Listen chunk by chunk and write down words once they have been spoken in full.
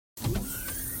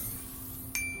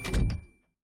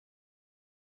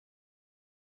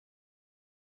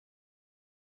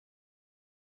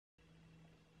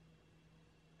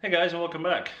Hey guys, and welcome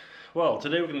back. Well,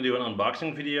 today we're going to do an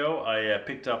unboxing video. I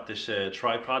picked up this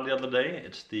tripod the other day.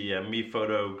 It's the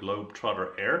MEFOTO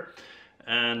Globetrotter Air,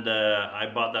 and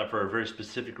I bought that for a very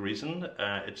specific reason.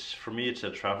 For me, it's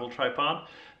a travel tripod.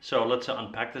 So let's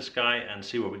unpack this guy and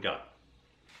see what we got.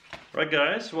 Right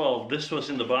guys, well, this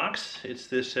was in the box. It's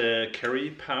this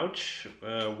carry pouch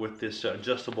with this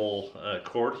adjustable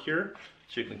cord here,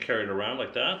 so you can carry it around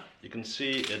like that. You can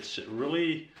see it's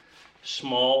really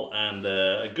small and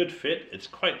a good fit. It's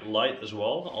quite light as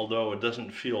well, although it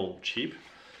doesn't feel cheap.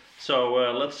 So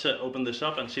let's open this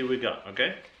up and see what we got,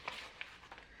 okay?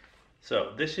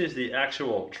 So this is the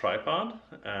actual tripod,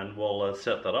 and we'll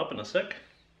set that up in a sec.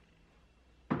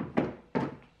 And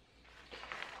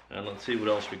let's see what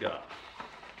else we got.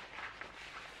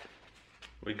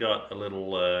 We got a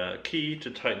little key to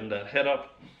tighten that head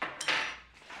up.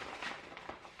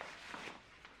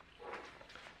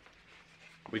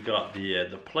 We got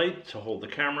the plate to hold the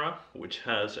camera, which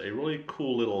has a really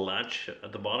cool little latch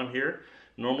at the bottom here.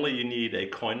 Normally you need a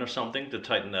coin or something to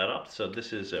tighten that up, so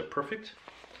this is perfect.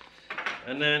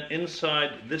 And then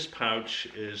inside this pouch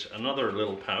is another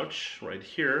little pouch right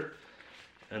here,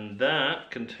 and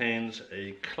that contains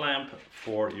a clamp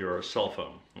for your cell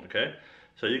phone. Okay,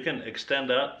 so you can extend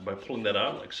that by pulling that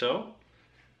out like so,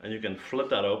 and you can flip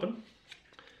that open.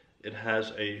 It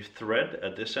has a thread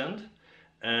at this end.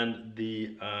 And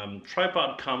the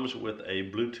tripod comes with a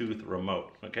Bluetooth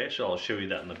remote. Okay, so I'll show you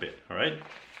that in a bit. All right.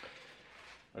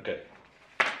 Okay.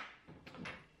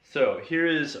 So here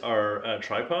is our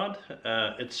tripod.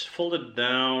 It's folded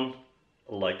down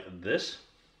like this.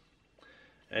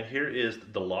 And here is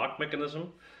the lock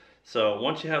mechanism. So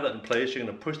once you have that in place, you're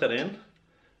going to push that in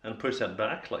and push that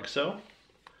back like so.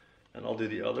 And I'll do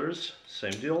the others.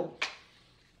 Same deal.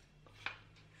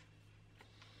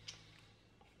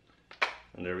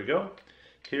 And there we go.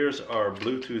 Here's our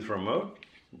Bluetooth remote.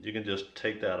 You can just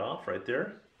take that off right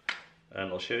there,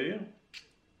 and I'll show you.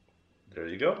 There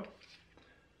you go.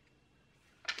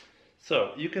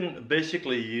 So you can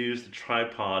basically use the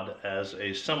tripod as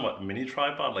a somewhat mini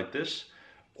tripod like this,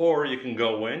 or you can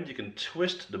go in, you can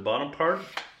twist the bottom part,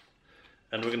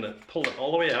 and we're going to pull it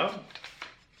all the way out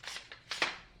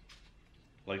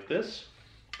like this,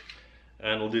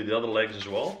 and we'll do the other legs as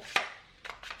well.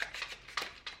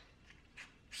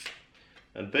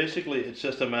 And basically it's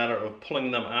just a matter of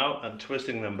pulling them out and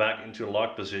twisting them back into a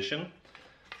lock position.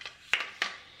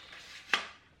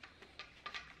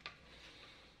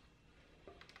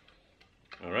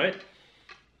 All right.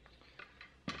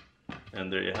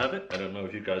 And there you have it. I don't know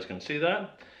if you guys can see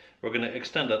that. We're going to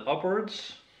extend it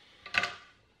upwards.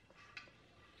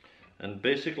 And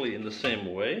basically in the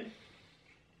same way.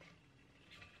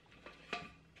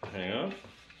 Hang on.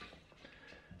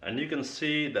 And you can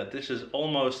see that this is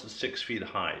almost 6 feet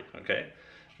high, okay?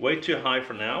 Way too high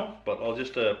for now, but I'll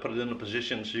just put it in a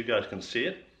position so you guys can see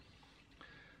it.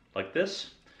 Like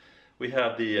this. We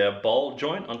have the ball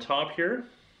joint on top here.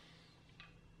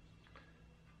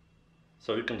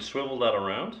 So you can swivel that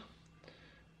around.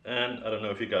 And I don't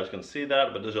know if you guys can see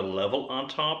that, but there's a level on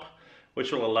top,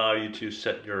 which will allow you to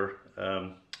set your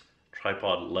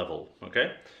tripod level,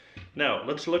 okay? Now,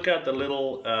 let's look at the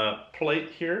little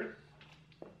plate here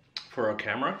for our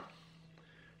camera,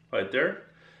 right there.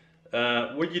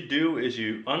 What you do is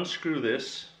you unscrew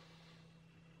this.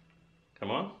 Come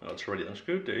on, oh, it's already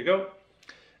unscrewed, there you go.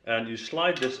 And you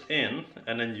slide this in,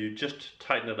 and then you just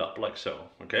tighten it up like so,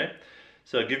 okay?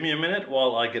 So give me a minute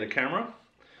while I get a camera,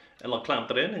 and I'll clamp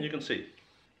it in, and you can see.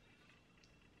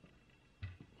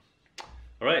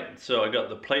 All right, so I got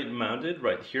the plate mounted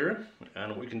right here,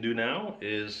 and what we can do now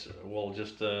is we'll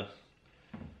just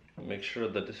make sure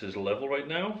that this is level right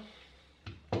now.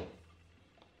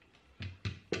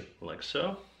 Like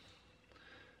so.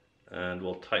 And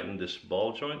we'll tighten this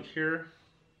ball joint here.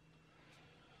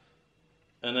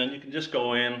 And then you can just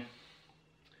go in,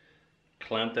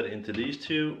 clamp that into these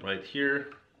two right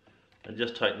here, and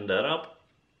just tighten that up.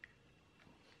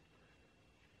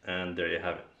 And there you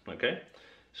have it, okay?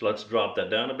 So let's drop that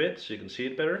down a bit so you can see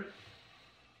it better.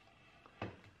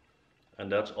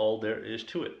 And that's all there is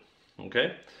to it,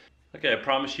 okay? Okay, I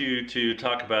promise you to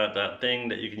talk about that thing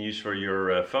that you can use for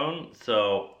your phone.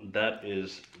 So that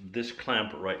is this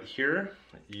clamp right here.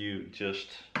 You just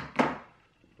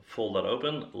fold that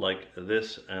open like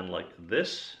this and like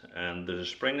this, and there's a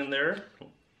spring in there.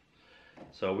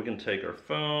 So we can take our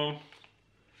phone,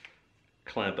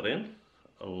 clamp it in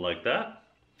like that.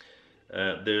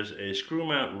 There's a screw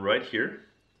mount right here,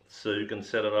 so you can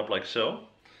set it up like so.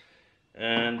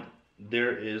 And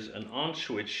there is an on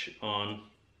switch on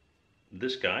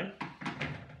this guy.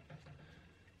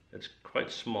 It's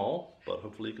quite small, but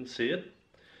hopefully you can see it.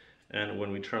 And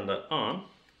when we turn that on,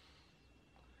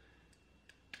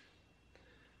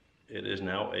 it is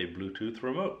now a Bluetooth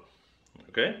remote.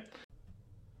 Okay.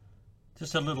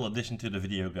 Just a little addition to the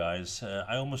video, guys.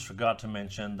 I almost forgot to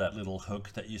mention that little hook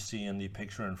that you see in the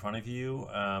picture in front of you.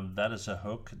 That is a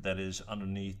hook that is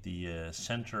underneath the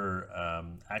center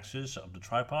axis of the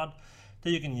tripod that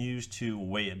you can use to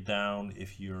weigh it down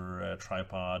if your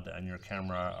tripod and your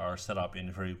camera are set up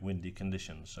in very windy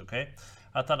conditions. Okay,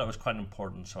 I thought that was quite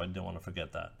important, so I didn't want to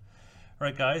forget that.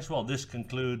 Alright guys, well, this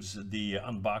concludes the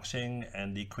unboxing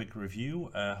and the quick review.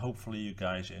 Hopefully you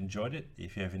guys enjoyed it.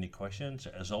 If you have any questions,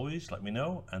 as always, let me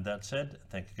know. And that said,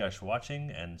 thank you guys for watching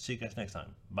and see you guys next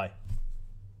time. Bye.